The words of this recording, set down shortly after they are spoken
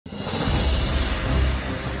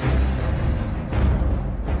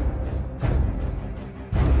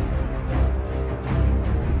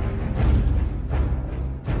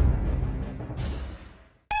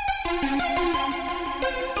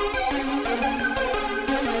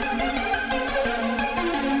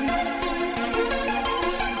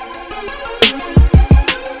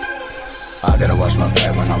I gotta watch my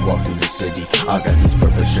back when I walk through the city. I got these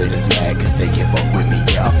perpetrators mad cause they can't fuck with me.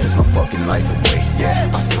 Yeah, I piss my fucking life away.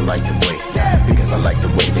 Yeah, I still like the way. Yeah, because I like the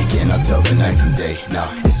way they cannot tell the night from day. Nah,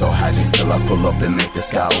 it's all hijinks till I pull up and make the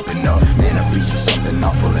sky open up. Man, I feed you something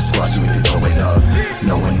awful and squash you, we can throw it up.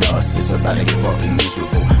 Knowing us, it's about to get fucking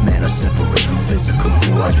miserable. Man, I separate from physical.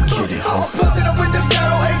 Who are you kidding, huh? Posted up with them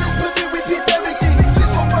shadow agents, pussy, we peep everything.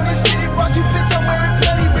 6-1 from your shitty rock, you bitch, I'm wearing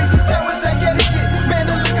plenty rings. These cameras that get it. Man,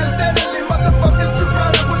 the liquor settling, motherfuckers too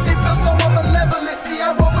proud of what they built, so I'm malevolent. See,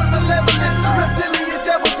 I roll with malevolence, reptilian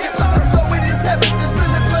devil shit. So the flow with his heavens, and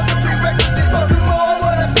spilling blood's a prerequisite. Fucking more,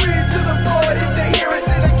 what I scream to the void. If they hear it,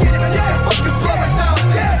 shit, I can't even hit the fucking blow without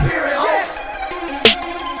disappearing, oh.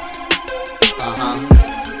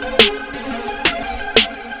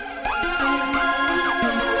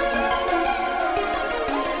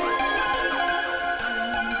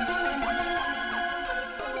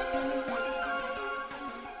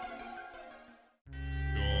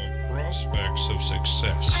 Prospects of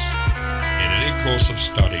success in any course of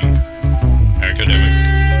study, academic,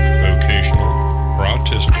 vocational, or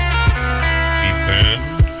artistic, depend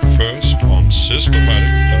first on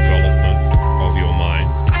systematic development of your mind,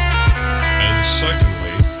 and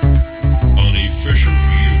secondly, on efficient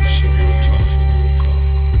use of your time.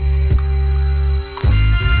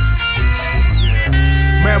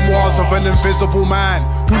 Memoirs of an invisible man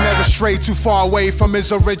who never strayed too far away from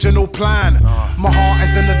his original plan. My heart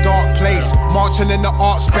is in a dark place, marching in the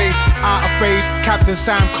art space. Out of phase, Captain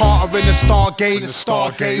Sam Carter in the Stargate.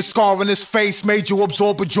 The scar on his face made you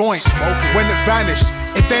absorb a joint. When it vanished,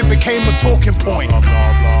 it then became a talking point.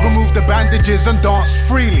 Remove the bandages and dance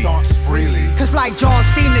freely. Cause like John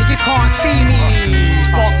Cena, you can't see me.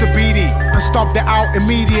 Sparked the beady and stopped it out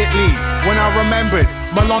immediately. When I remembered,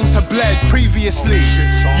 my lungs had bled previously.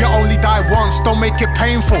 You only die once, don't make it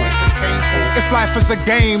painful. If life is a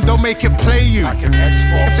game, don't make it play you.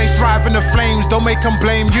 If they thrive in the flames, don't make them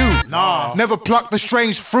blame you. Never pluck the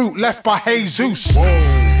strange fruit left by Jesus.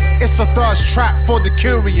 It's a thirst trap for the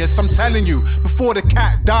curious. I'm telling you, before the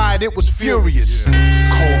cat died, it was furious.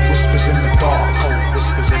 Cold whispers in the dark,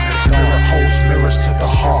 spirit holds mirrors to the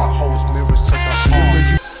heart.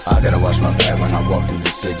 I gotta watch my back when I walk through the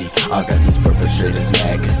city. I got these perpetrators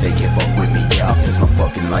mad cause they can't fuck with me. Yeah, I piss my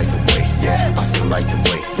fucking life away. Yeah, I still like the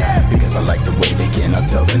way. Yeah, because I like the way they cannot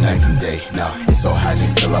tell the night from day. Nah, it's all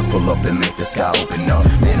hijinks till I pull up and make the sky open up.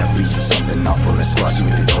 Man, I feed you something awful and squash you,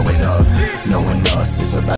 we can throw it up. Knowing us, it's about